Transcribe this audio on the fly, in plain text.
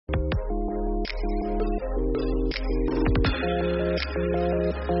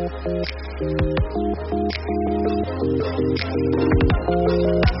All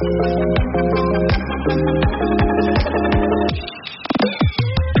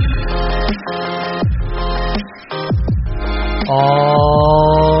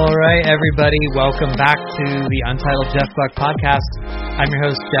right, everybody, welcome back to the Untitled Jeff Gluck podcast. I'm your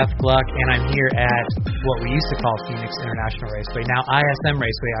host, Jeff Gluck, and I'm here at what we used to call Phoenix International Raceway, now ISM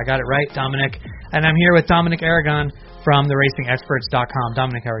Raceway. I got it right, Dominic. And I'm here with Dominic Aragon from theracingexperts.com.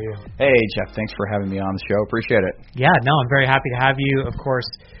 Dominic, how are you? Hey, Jeff, thanks for having me on the show. Appreciate it. Yeah, no, I'm very happy to have you. Of course,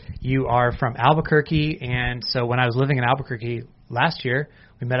 you are from Albuquerque, and so when I was living in Albuquerque last year,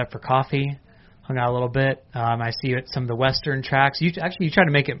 we met up for coffee, hung out a little bit. I see you at some of the Western tracks. You tried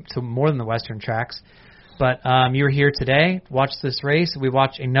to make it to more than the Western tracks, but you were here today, watched this race. We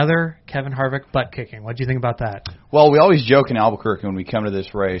watched another Kevin Harvick butt kicking. What do you think about that? Well, we always joke in Albuquerque when we come to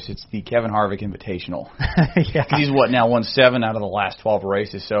this race, it's the Kevin Harvick Invitational. Yeah. He's now won 7 out of the last 12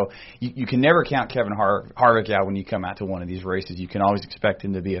 races, so you can never count Kevin Harvick out when you come out to one of these races. You can always expect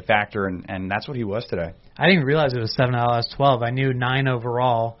him to be a factor, and that's what he was today. I didn't even realize it was 7 out of the last 12. I knew 9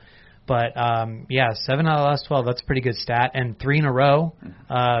 overall. But, 7 out of the last 12, that's a pretty good stat. And 3 in a row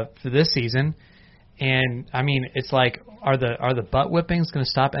for this season. And, I mean, it's like, are the butt whippings going to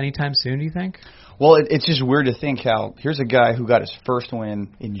stop anytime soon, do you think? Well, it's just weird to think how here's a guy who got his first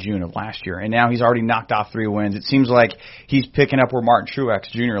win in June of last year, and now he's already knocked off 3 wins. It seems like he's picking up where Martin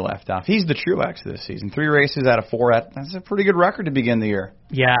Truex Jr. left off. He's the Truex this season. 3 races out of 4. That's a pretty good record to begin the year.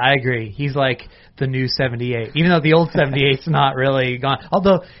 Yeah, I agree. He's like the new 78, even though the old 78's not really gone.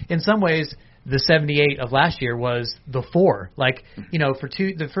 Although, in some ways, the 78 of last year was the 4. Like, you know, for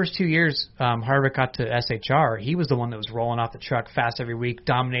the first 2 years Harvick got to SHR, he was the one that was rolling off the truck fast every week,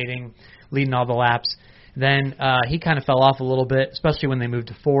 dominating, leading all the laps. Then he kind of fell off a little bit, especially when they moved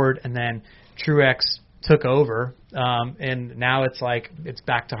to Ford, and then Truex took over, and now it's like it's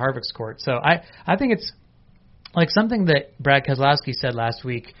back to Harvick's court. So I think it's like something that Brad Keselowski said last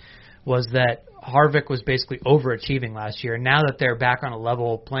week was that Harvick was basically overachieving last year. And now that they're back on a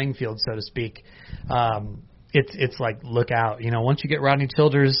level playing field, so to speak, it's like, look out. You know, once you get Rodney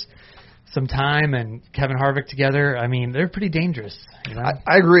Childers some time and Kevin Harvick together, I mean, they're pretty dangerous. You know?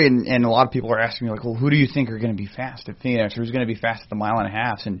 I agree, and a lot of people are asking me, like, well, who do you think are going to be fast at Phoenix, or who's going to be fast at the 1.5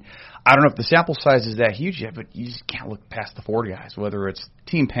 miles? And I don't know if the sample size is that huge yet, but you just can't look past the Ford guys, whether it's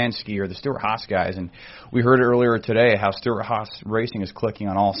Team Penske or the Stewart-Haas guys. And we heard earlier today how Stewart-Haas Racing is clicking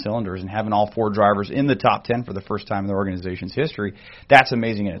on all cylinders and having all 4 drivers in the top 10 for the first time in the organization's history. That's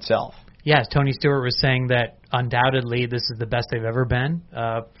amazing in itself. Yes, Tony Stewart was saying that undoubtedly this is the best they've ever been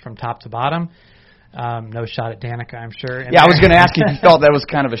from top to bottom. No shot at Danica, I'm sure. Yeah, I was going to ask if you felt that was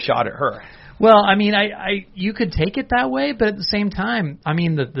kind of a shot at her. Well, I mean, you could take it that way, but at the same time, I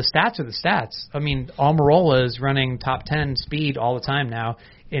mean, the stats are the stats. I mean, Almirola is running top 10 speed all the time now,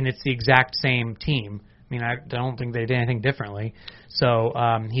 and it's the exact same team. I mean, I don't think they did anything differently. So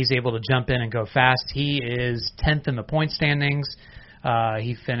he's able to jump in and go fast. He is 10th in the point standings.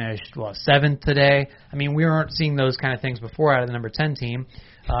 He finished, 7th today. I mean, we weren't seeing those kind of things before out of the number 10 team.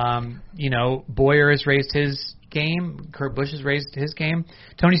 You know, Boyer has raised his game. Kurt Busch has raised his game.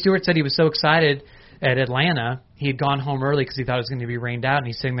 Tony Stewart said he was so excited at Atlanta. He had gone home early because he thought it was going to be rained out, and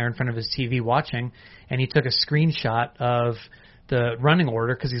he's sitting there in front of his TV watching, and he took a screenshot of the running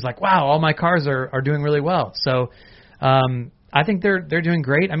order because he's like, wow, all my cars are doing really well. So I think they're doing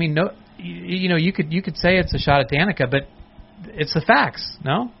great. I mean, you could say it's a shot at Danica, but it's the facts,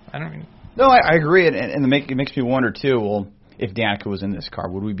 no? No, I agree, and it makes me wonder, too, well, if Danica was in this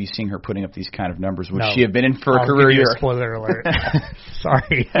car, would we be seeing her putting up these kind of numbers? Would she have been in for a career year? Spoiler alert.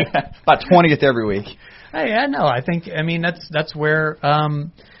 Sorry. About 20th every week. Yeah, no, I mean, that's where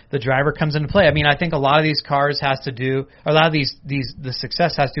the driver comes into play. I mean, I think a lot of these cars the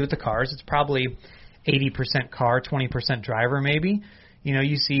success has to do with the cars. It's probably 80% car, 20% driver maybe. You know,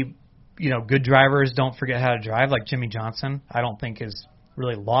 you see, good drivers don't forget how to drive, like Jimmy Johnson. I don't think has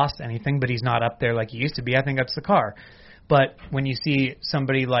really lost anything, but he's not up there like he used to be. I think that's the car. But when you see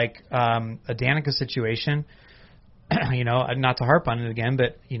somebody like a Danica situation, not to harp on it again,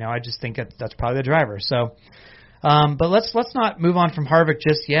 but I just think that's probably the driver. So, but let's not move on from Harvick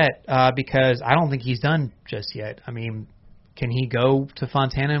just yet because I don't think he's done just yet. I mean, can he go to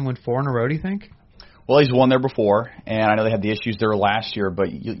Fontana and win 4 in a row? Do you think? Well, he's won there before, and I know they had the issues there last year,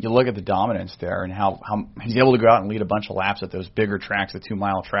 but you look at the dominance there and how he's able to go out and lead a bunch of laps at those bigger tracks, the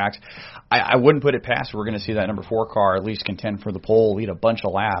 2-mile tracks. I wouldn't put it past we're going to see that number 4 car at least contend for the pole, lead a bunch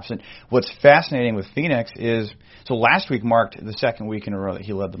of laps. And what's fascinating with Phoenix is, so last week marked the second week in a row that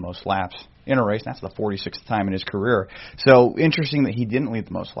he led the most laps in a race. That's the 46th time in his career. So interesting that he didn't lead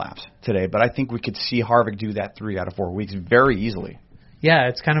the most laps today, but I think we could see Harvick do that 3 out of 4 weeks very easily. Yeah,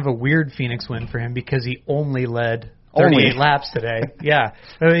 it's kind of a weird Phoenix win for him because he only led 38 laps today. Yeah.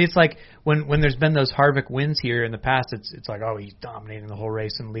 I mean, it's like when there's been those Harvick wins here in the past, it's like, oh, he's dominating the whole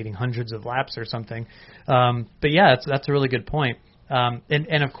race and leading hundreds of laps or something. But yeah, that's a really good point.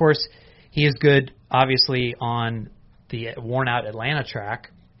 And of course, he is good, obviously, on the worn-out Atlanta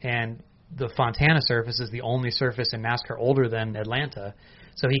track, and the Fontana surface is the only surface in NASCAR older than Atlanta.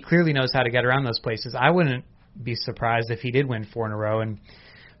 So he clearly knows how to get around those places. I wouldn't be surprised if he did win 4 in a row, and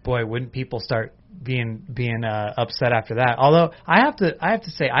boy, wouldn't people start being upset after that. Although I have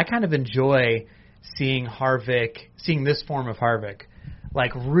to say, I kind of enjoy seeing this form of Harvick,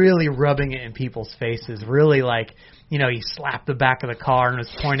 like really rubbing it in people's faces, really like, you know, he slapped the back of the car and was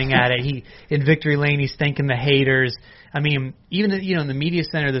pointing at it. In victory lane, he's thanking the haters. I mean, even, you know, in the media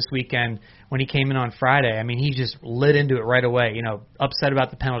center this weekend when he came in on Friday, I mean, he just lit into it right away, you know, upset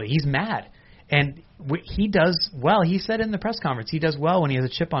about the penalty. He's mad. And he does well. He said in the press conference, he does well when he has a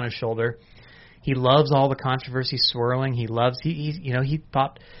chip on his shoulder. He loves all the controversy swirling. He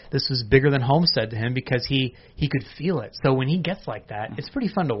thought this was bigger than Homestead to him because he could feel it. So when he gets like that, it's pretty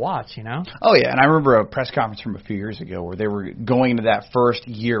fun to watch, you know? Oh, yeah, and I remember a press conference from a few years ago where they were going into that first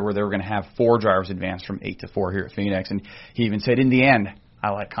year where they were going to have 4 drivers advance from 8 to 4 here at Phoenix, and he even said, in the end, I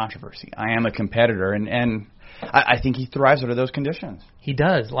like controversy. I am a competitor, and I think he thrives under those conditions. He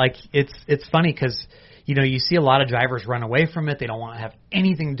does. Like, it's funny because, you know, you see a lot of drivers run away from it. They don't want to have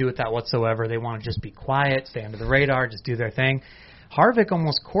anything to do with that whatsoever. They want to just be quiet, stay under the radar, just do their thing. Harvick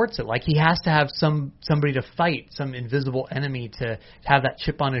almost courts it. Like, he has to have somebody to fight, some invisible enemy to have that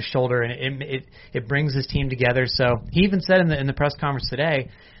chip on his shoulder, and it brings his team together. So he even said in the press conference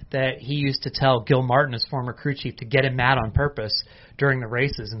today that he used to tell Gil Martin, his former crew chief, to get him mad on purpose during the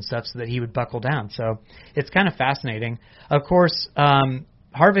races and stuff so that he would buckle down. So it's kind of fascinating. Of course,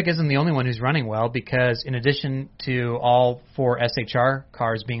 Harvick isn't the only one who's running well because in addition to all 4 SHR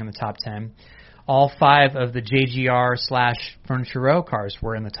cars being in the top 10, all 5 of the JGR/Furniture Row cars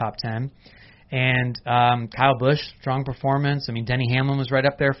were in the top 10. And Kyle Busch, strong performance. I mean, Denny Hamlin was right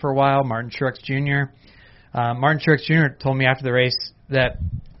up there for a while. Martin Truex Jr. Martin Truex Jr. told me after the race that,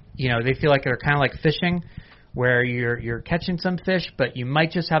 you know, they feel like they're kind of like fishing, where you're catching some fish, but you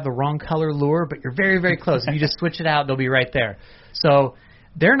might just have the wrong color lure, but you're very, very close. If you just switch it out, they'll be right there. So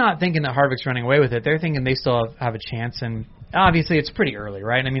they're not thinking that Harvick's running away with it. They're thinking they still have a chance, and obviously it's pretty early,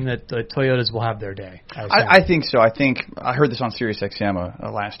 right? I mean, the Toyotas will have their day. I think so. I heard this on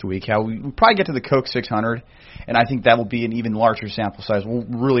SiriusXM last week, how we probably get to the Coke 600, and I think that will be an even larger sample size. We'll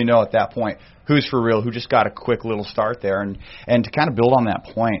really know at that point who's for real, who just got a quick little start there. And to kind of build on that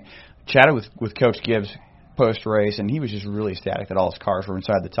point, chatted with Coach Gibbs post-race, and he was just really ecstatic that all his cars were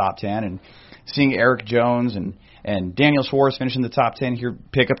inside the top 10, and seeing Eric Jones and Daniel Suarez finish in the top 10 here,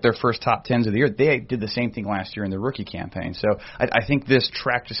 pick up their first top 10s of the year. They did the same thing last year in their rookie campaign. So I think this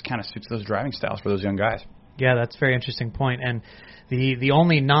track just kind of suits those driving styles for those young guys. Yeah, that's a very interesting point. And the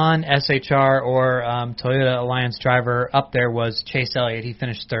only non-SHR or Toyota Alliance driver up there was Chase Elliott. He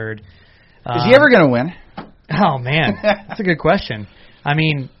finished 3rd. Is he ever going to win? Oh, man. That's a good question. I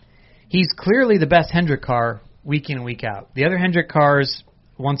mean, he's clearly the best Hendrick car week in and week out. The other Hendrick cars,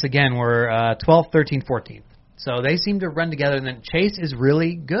 once again, were 12th, 13th, 14th. So they seem to run together, and then Chase is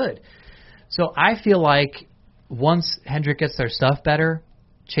really good. So I feel like once Hendrick gets their stuff better,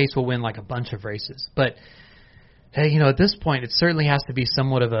 Chase will win like a bunch of races. But, hey, you know, at this point, it certainly has to be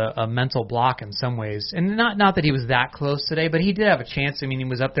somewhat of a mental block in some ways. And not that he was that close today, but he did have a chance. I mean, he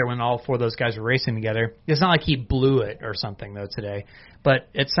was up there when all 4 of those guys were racing together. It's not like he blew it or something, though, today. But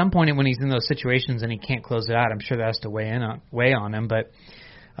at some point when he's in those situations and he can't close it out, I'm sure that has to weigh on him. But,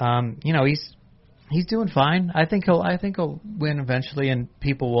 you know, he's doing fine. I think he'll win eventually, and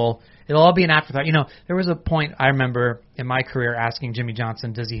it'll all be an afterthought. You know, there was a point I remember in my career asking Jimmy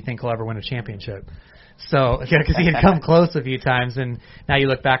Johnson, does he think he'll ever win a championship? So, yeah, because he had come close a few times, and now you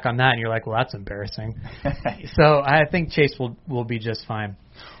look back on that and you're like, well, that's embarrassing. So I think Chase will be just fine.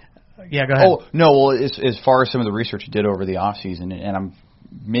 Yeah, go ahead. Oh, no, well, as far as some of the research you did over the offseason, and I'm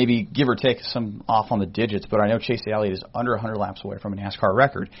maybe give or take some off on the digits, but I know Chase Elliott is under 100 laps away from a NASCAR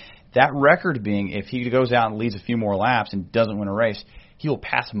record. That record being, if he goes out and leads a few more laps and doesn't win a race, he will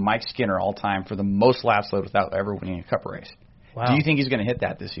pass Mike Skinner all time for the most laps led without ever winning a Cup race. Wow. Do you think he's going to hit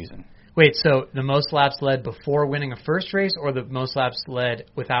that this season? Wait, so the most laps led before winning a first race, or the most laps led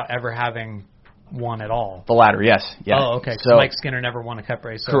without ever having won at all? The latter, yes. Yeah. Oh, okay. So Mike Skinner never won a Cup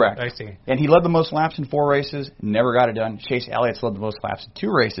race. So correct. I see. And he led the most laps in 4 races, never got it done. Chase Elliott's led the most laps in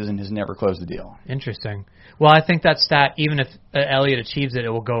 2 races and has never closed the deal. Interesting. Well, I think that stat, even if Elliott achieves it, it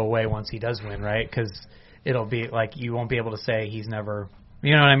will go away once he does win, right? Because it'll be like you won't be able to say he's never.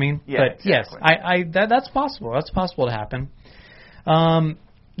 You know what I mean? Yeah, but exactly. Yes, that's possible. That's possible to happen.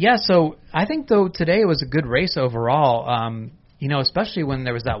 Yeah, so I think, though, today was a good race overall, especially when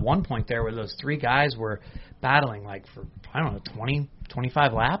there was that one point there where those three guys were battling, like, for, 20,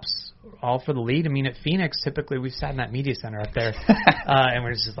 25 laps, all for the lead. I mean, at Phoenix, typically we've sat in that media center up there, and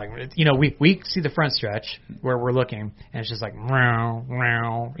we're just like, we see the front stretch where we're looking, and it's just like,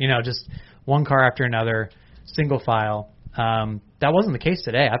 just one car after another, single file. That wasn't the case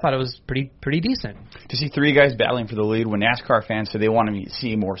today. I thought it was pretty decent. To see three guys battling for the lead when NASCAR fans said they wanted to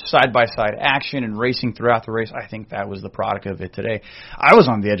see more side-by-side action and racing throughout the race, I think that was the product of it today. I was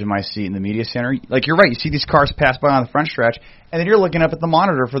on the edge of my seat in the media center. Like, you're right, you see these cars pass by on the front stretch, and then you're looking up at the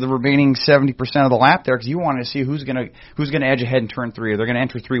monitor for the remaining 70% of the lap there because you wanted to see who's going to edge ahead in turn 3, or they're going to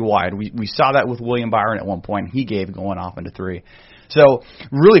enter 3 wide. We saw that with William Byron at one point. He gave going off into 3. So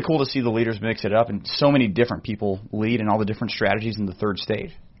really cool to see the leaders mix it up and so many different people lead and all the different strategies in the third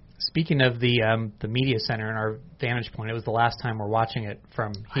stage. Speaking of the media center and our vantage point, it was the last time we're watching it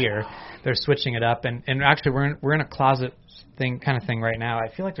from here. They're switching it up, and actually we're in a closet thing right now. I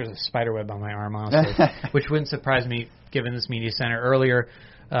feel like there's a spider web on my arm, honestly, which wouldn't surprise me given this media center. Earlier,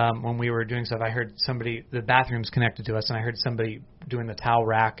 when we were doing stuff, I heard the bathroom's connected to us, and I heard somebody doing the towel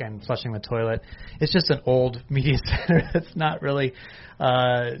rack and flushing the toilet. It's just an old media center that's not really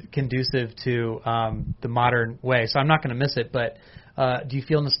conducive to the modern way, so I'm not going to miss it, but do you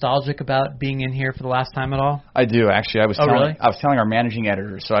feel nostalgic about being in here for the last time at all? I do, actually. I was telling our managing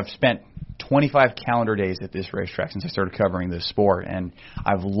editor, so I've spent 25 calendar days at this racetrack since I started covering this sport, and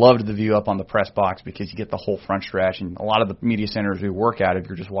I've loved the view up on the press box because you get the whole front stretch, and a lot of the media centers we work at if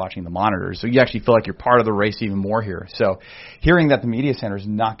you're just watching the monitors, so you actually feel like you're part of the race even more here. So hearing that the media center is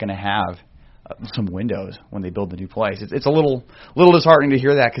not going to have some windows when they build the new place, it's a little disheartening to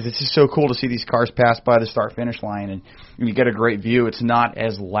hear that because it's just so cool to see these cars pass by the start-finish line, and you get a great view. It's not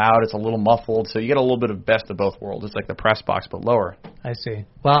as loud. It's a little muffled, so you get a little bit of best of both worlds. It's like the press box, but lower. I see.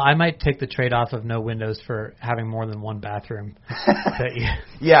 Well, I might take the trade-off of no windows for having more than one bathroom. That's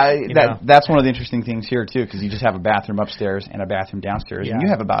one of the interesting things here, too, because you just have a bathroom upstairs and a bathroom downstairs, and you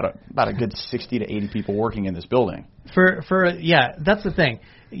have about a good 60 to 80 people working in this building. That's the thing.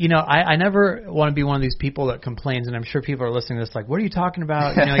 I never want to be one of these people that complains, and I'm sure people are listening to this like, what are you talking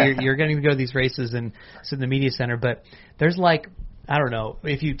about? You're going to go to these races and sit in the media center, but there's I don't know,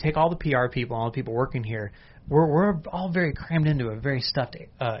 if you take all the PR people, all the people working here, we're all very crammed into a very stuffed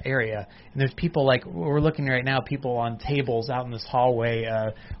area, and there's people we're looking right now, people on tables out in this hallway,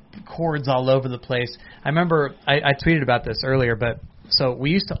 cords all over the place. I remember I tweeted about this earlier, but so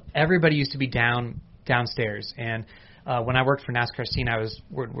everybody used to be downstairs, and when I worked for NASCAR Scene, I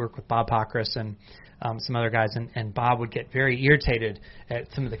would work with Bob Pockris and some other guys, and Bob would get very irritated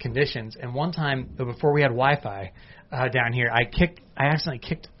at some of the conditions. And one time, before we had Wi-Fi down here, I accidentally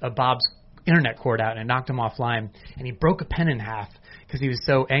kicked Bob's internet cord out and knocked him offline, and he broke a pen in half because he was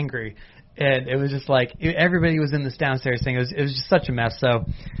so angry. And it was just everybody was in this downstairs thing. It was just such a mess. So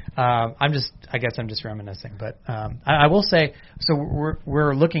I guess I'm just reminiscing. But I will say, so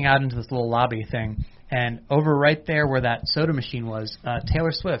we're looking out into this little lobby thing, and over right there where that soda machine was,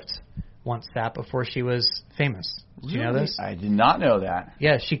 Taylor Swift once sat before she was famous. Did you know this? I did not know that.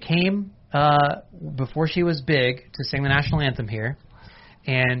 Yeah, she came before she was big to sing the national anthem here,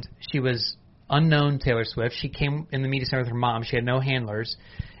 and she was unknown Taylor Swift. She came in the media center with her mom. She had no handlers.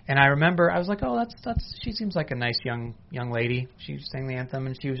 And I remember I was like, oh, she seems like a nice young lady. She sang the anthem,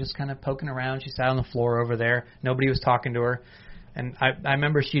 and she was just kind of poking around. She sat on the floor over there. Nobody was talking to her. And I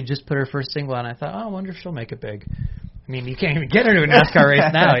remember she had just put her first single out, and I thought, oh, I wonder if she'll make it big. I mean, you can't even get her to a NASCAR race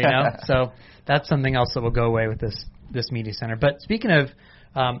now, So that's something else that will go away with this media center. But speaking of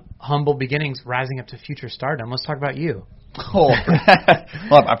humble beginnings rising up to future stardom, let's talk about you. Oh,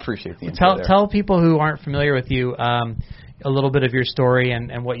 well, I appreciate the intro there. Tell people who aren't familiar with you a little bit of your story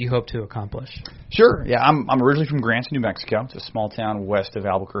and what you hope to accomplish. Sure. Yeah, I'm originally from Grants, New Mexico. It's a small town west of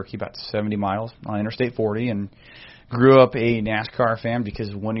Albuquerque, about 70 miles on Interstate 40, and grew up a NASCAR fan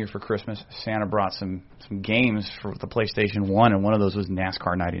because one year for Christmas, Santa brought some games for the PlayStation 1, and one of those was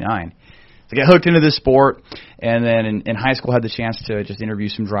NASCAR 99. So I got hooked into this sport, and then in high school had the chance to just interview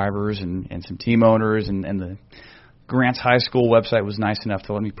some drivers and some team owners, and the Grants High School website was nice enough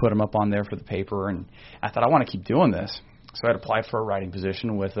to let me put them up on there for the paper, and I thought I want to keep doing this. So I had applied for a writing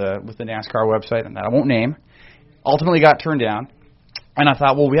position with the NASCAR website that I won't name. Ultimately got turned down. And I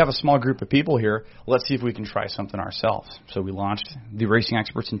thought, well, we have a small group of people here. Let's see if we can try something ourselves. So we launched the Racing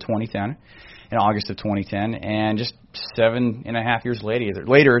Experts in 2010, in August of 2010, and just 7.5 years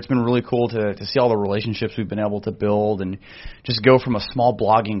later, it's been really cool to see all the relationships we've been able to build and just go from a small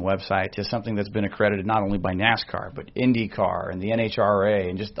blogging website to something that's been accredited not only by NASCAR, but IndyCar and the NHRA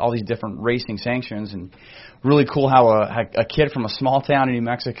and just all these different racing sanctions. And really cool how a kid from a small town in New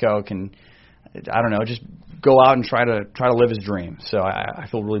Mexico can, I don't know, just go out and try to live his dream. So I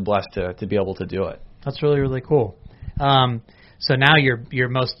feel really blessed to be able to do it. That's really, really cool. So now your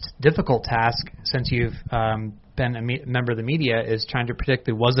most difficult task, since you've been a member of the media, is trying to predict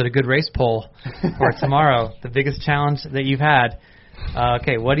the Was It a Good Race poll for tomorrow, the biggest challenge that you've had.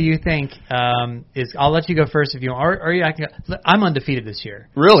 Okay, what do you think is? I'll let you go first if you want. Or I'm undefeated this year.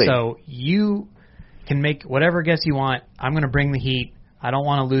 Really? So you can make whatever guess you want. I'm going to bring the heat. I don't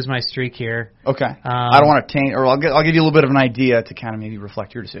want to lose my streak here. Okay. I don't want to taint, or I'll give you a little bit of an idea to kind of maybe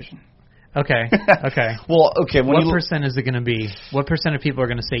reflect your decision. Okay. Okay. Well, okay. What percent is it going to be? What percent of people are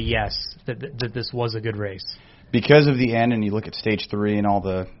going to say yes, that this was a good race? Because of the end, and you look at stage 3 and all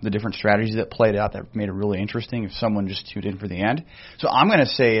the different strategies that played out that made it really interesting if someone just tuned in for the end. So I'm going to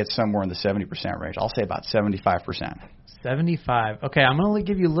say it's somewhere in the 70% range. I'll say about 75%. 75. Okay, I'm going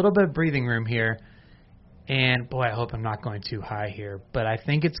to give you a little bit of breathing room here. And, boy, I hope I'm not going too high here. But I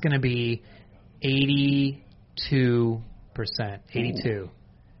think it's going to be 82%. 82.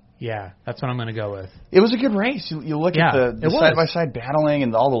 Yeah, that's what I'm going to go with. It was a good race. You look at the side-by-side battling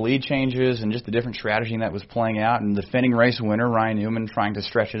and all the lead changes and just the different strategy that was playing out. And the defending race winner, Ryan Newman, trying to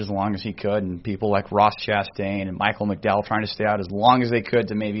stretch it as long as he could. And people like Ross Chastain and Michael McDowell trying to stay out as long as they could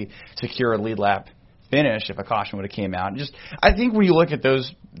to maybe secure a lead lap finish if a caution would have came out. And just, I think when you look at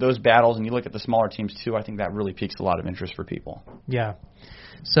those battles and you look at the smaller teams too, I think that really piques a lot of interest for people. Yeah.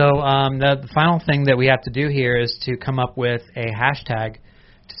 So the final thing that we have to do here is to come up with a hashtag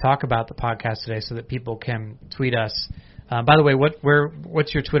to talk about the podcast today so that people can tweet us. By the way,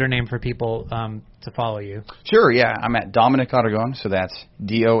 what's your Twitter name for people to follow you? Sure, yeah. I'm at Dominic Aragon, so that's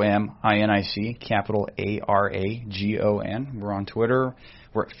DOMINIC, capital ARAGON. We're on Twitter.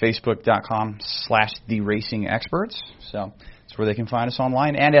 We're at Facebook.com/TheRacingExperts. So that's where they can find us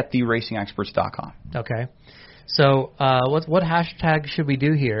online, and at TheRacingExperts.com. Okay. So what hashtag should we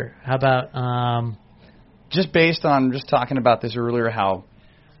do here? How about... Just based on just talking about this earlier, how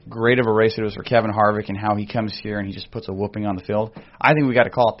great of a race it was for Kevin Harvick and how he comes here and he just puts a whooping on the field. I think we got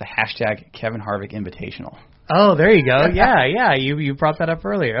to call it the hashtag Kevin Harvick Invitational. Oh, there you go. Yeah. You brought that up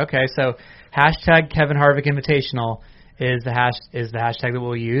earlier. Okay, so hashtag Kevin Harvick Invitational is the hashtag that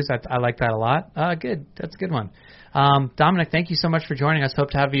we'll use. I like that a lot. Good. That's a good one. Dominic, thank you so much for joining us. Hope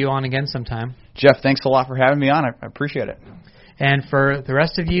to have you on again sometime. Jeff, thanks a lot for having me on. I appreciate it. And for the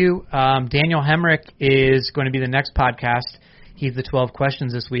rest of you, Daniel Hemrick is going to be the next podcast. He's the 12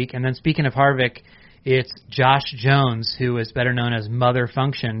 questions this week. And then speaking of Harvick, it's Josh Jones, who is better known as Mother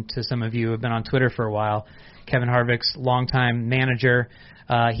Function to some of you who have been on Twitter for a while. Kevin Harvick's longtime manager.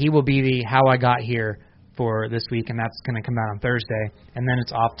 He will be the How I Got Here for this week, and that's going to come out on Thursday. And then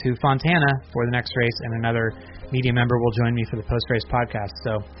it's off to Fontana for the next race, and another media member will join me for the post-race podcast.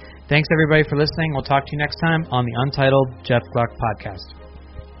 So thanks, everybody, for listening. We'll talk to you next time on the Untitled Jeff Gluck Podcast.